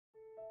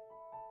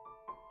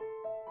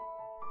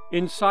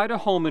Inside a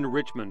home in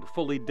Richmond,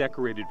 fully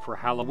decorated for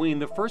Halloween,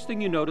 the first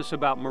thing you notice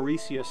about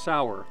Reece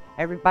Sauer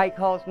Everybody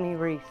calls me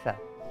Reece.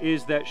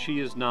 is that she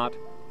is not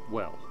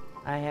well.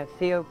 I have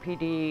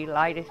COPD,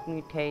 lightest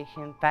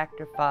mutation,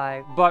 factor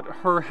V. But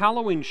her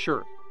Halloween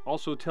shirt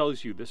also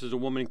tells you this is a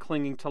woman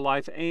clinging to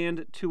life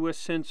and to a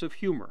sense of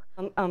humor.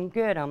 I'm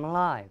good, I'm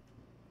alive.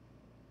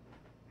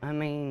 I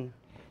mean,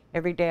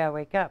 every day I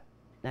wake up,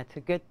 that's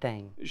a good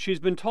thing. She's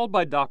been told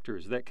by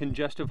doctors that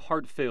congestive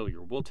heart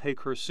failure will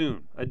take her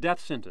soon, a death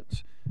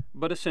sentence,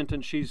 but a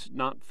sentence she's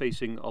not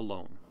facing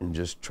alone. And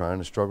just trying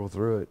to struggle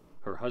through it.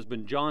 Her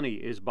husband Johnny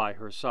is by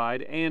her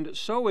side, and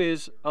so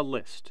is a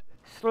list.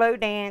 Slow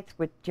dance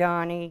with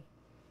Johnny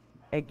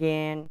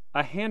again.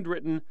 A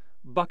handwritten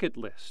bucket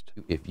list.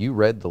 If you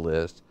read the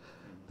list,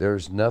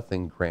 there's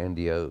nothing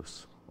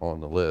grandiose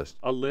on the list.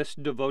 A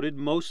list devoted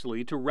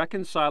mostly to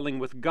reconciling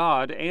with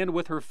God and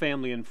with her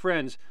family and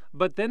friends.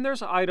 But then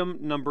there's item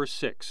number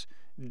 6,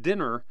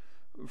 dinner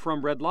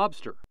from Red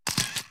Lobster.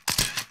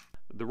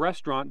 The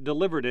restaurant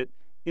delivered it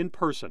in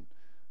person,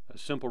 a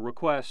simple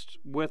request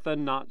with a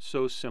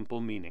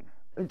not-so-simple meaning.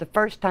 The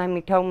first time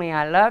he told me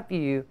I love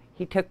you,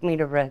 he took me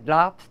to Red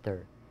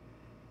Lobster.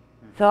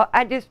 So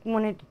I just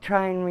wanted to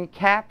try and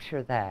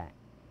recapture that.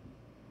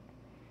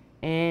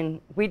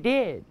 And we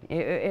did.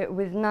 It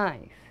was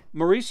nice.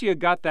 Reece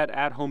got that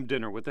at-home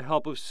dinner with the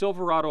help of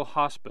Silverado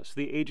Hospice,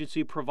 the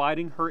agency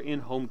providing her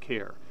in-home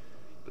care.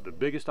 But the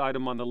biggest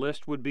item on the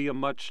list would be a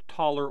much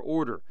taller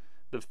order,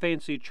 the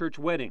fancy church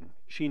wedding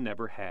she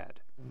never had.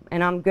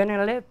 And I'm going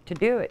to live to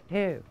do it,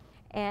 too.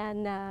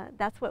 And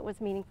that's what was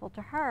meaningful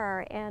to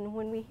her. And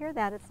when we hear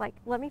that, it's like,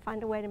 let me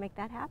find a way to make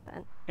that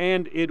happen.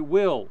 And it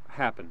will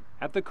happen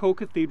at the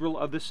Co-Cathedral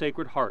of the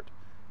Sacred Heart.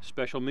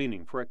 Special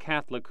meaning for a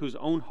Catholic whose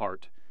own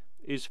heart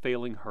is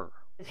failing her.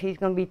 He's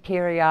going to be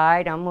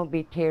teary-eyed. I'm going to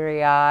be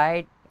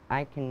teary-eyed.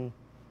 I can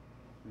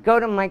go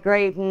to my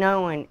grave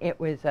knowing it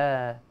was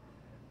a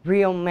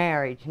real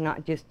marriage,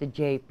 not just a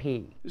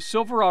JP.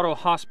 Silverado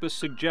Hospice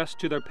suggests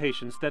to their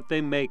patients that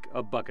they make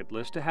a bucket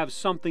list to have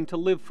something to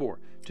live for,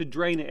 to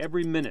drain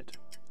every minute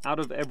out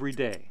of every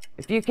day.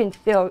 If you can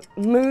still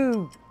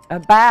move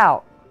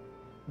about,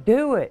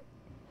 do it.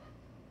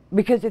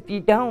 Because if you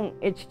don't,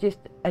 it's just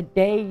a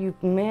day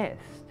you've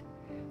missed,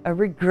 a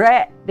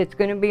regret that's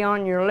going to be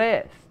on your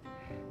list.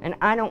 And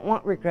I don't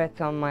want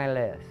regrets on my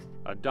list.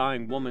 A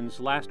dying woman's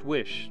last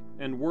wish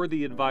and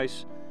worthy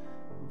advice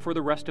for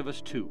the rest of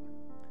us too.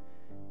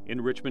 In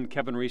Richmond,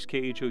 Kevin Reece,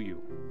 KHOU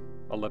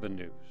 11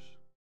 News.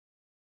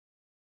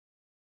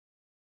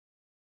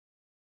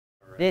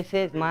 This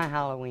is my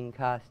Halloween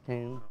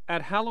costume.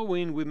 At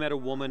Halloween, we met a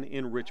woman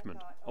in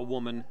Richmond, a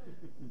woman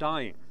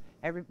dying.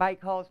 Everybody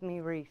calls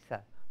me Reece.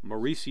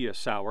 Reece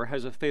Sauer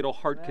has a fatal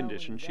heart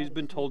condition. She's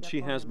been told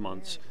she has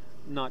months,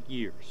 not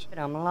years. But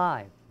I'm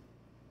alive.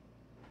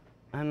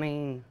 I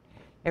mean,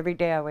 every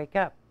day I wake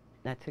up,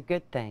 that's a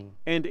good thing.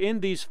 And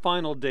in these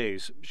final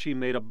days, she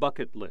made a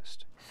bucket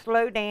list.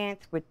 Slow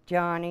dance with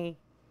Johnny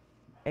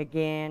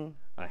again.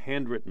 A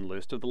handwritten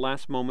list of the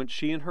last moments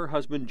she and her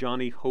husband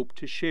Johnny hoped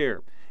to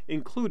share,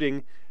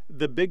 including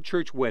the big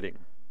church wedding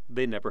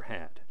they never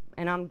had.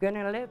 And I'm going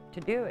to live to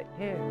do it,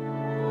 too.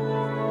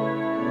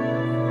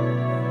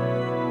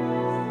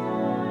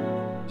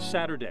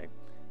 Saturday,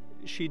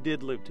 she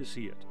did live to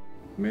see it.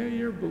 May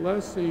your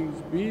blessings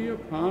be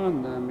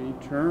upon them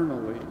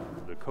eternally.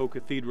 The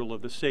Co-Cathedral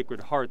of the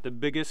Sacred Heart, the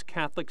biggest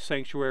Catholic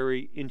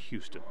sanctuary in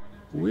Houston.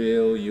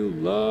 Will you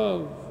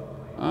love,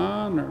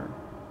 honor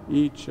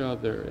each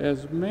other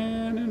as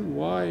man and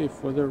wife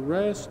for the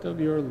rest of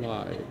your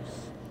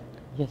lives?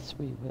 Yes,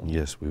 we will.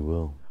 Yes, we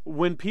will.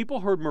 When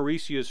people heard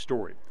Reece's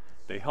story,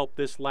 they helped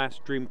this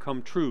last dream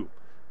come true.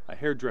 A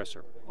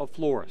hairdresser, a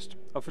florist,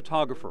 a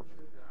photographer,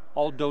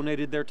 all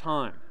donated their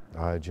time.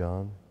 I,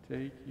 John,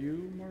 take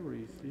you,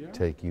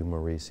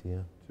 Reece,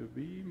 to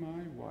be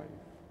my wife.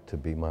 To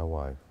be my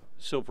wife.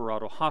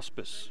 Silverado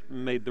Hospice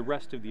made the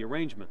rest of the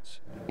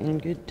arrangements. In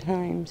good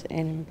times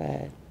and in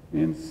bad.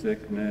 In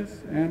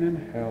sickness and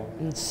in health.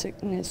 In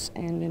sickness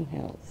and in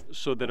health.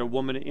 So that a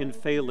woman in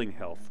failing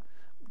health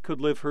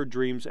could live her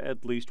dreams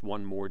at least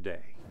one more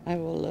day. I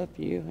will love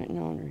you and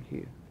honor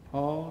you.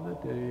 All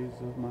the days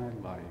of my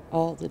life.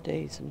 All the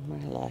days of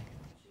my life.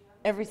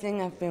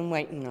 Everything I've been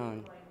waiting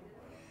on.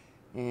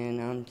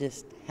 And I'm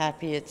just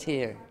happy it's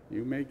here.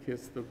 You may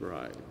kiss the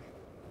bride.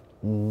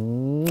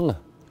 Mwah.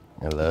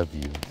 I love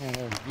you. I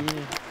love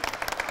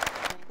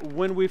you.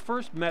 When we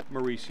first met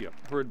Reece,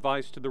 her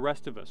advice to the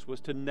rest of us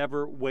was to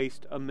never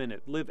waste a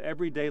minute. Live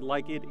every day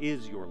like it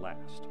is your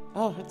last.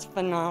 Oh, it's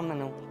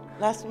phenomenal.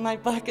 That's my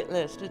bucket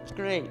list. It's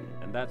great.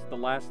 And that's the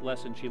last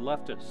lesson she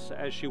left us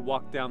as she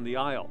walked down the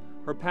aisle.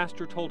 Her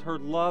pastor told her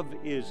love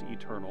is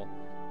eternal,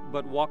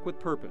 but walk with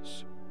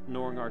purpose,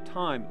 knowing our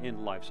time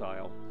in life's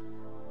aisle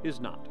is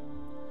not.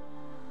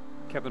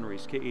 Kevin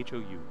Reece,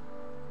 KHOU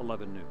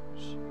 11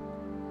 News.